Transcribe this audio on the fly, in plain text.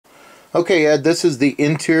Okay, Ed, this is the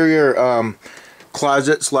interior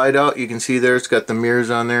closet slide out. You can see there it's got the mirrors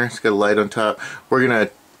on there. It's got a light on top. We're going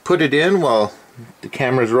to put it in while the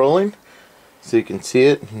camera's rolling so you can see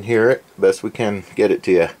it and hear it best we can get it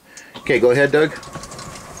to you. Okay, go ahead, Doug.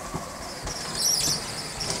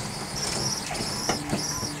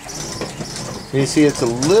 You see it's a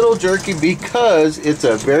little jerky because it's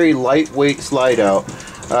a very lightweight slide out.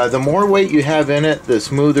 The more weight you have in it, the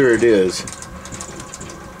smoother it is.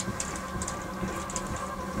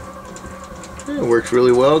 It works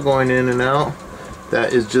really well going in and out.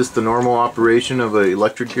 That is just the normal operation of an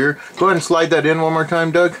electric gear. Go ahead and slide that in one more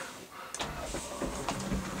time, Doug.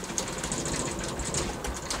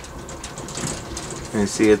 And you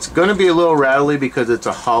see it's going to be a little rattly because it's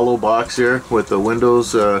a hollow box here with the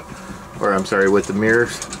windows, or I'm sorry, with the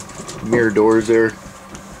mirror doors there.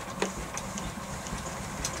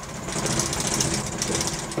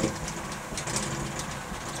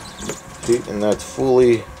 See, and that's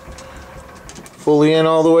fully in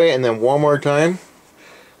all the way, and then one more time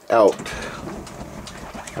out.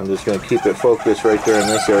 I'm just going to keep it focused right there in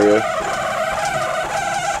this area.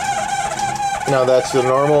 Now that's the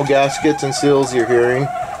normal gaskets and seals you're hearing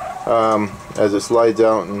as it slides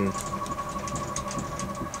out and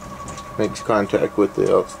makes contact with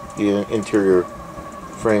the interior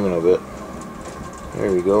framing of it.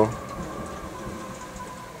 There we go.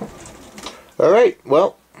 Alright,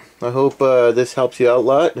 well, I hope this helps you out a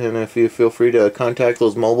lot, and if you feel free to contact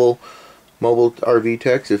those mobile RV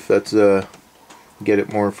techs if that's get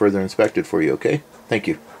it more further inspected for you, okay? Thank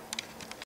you.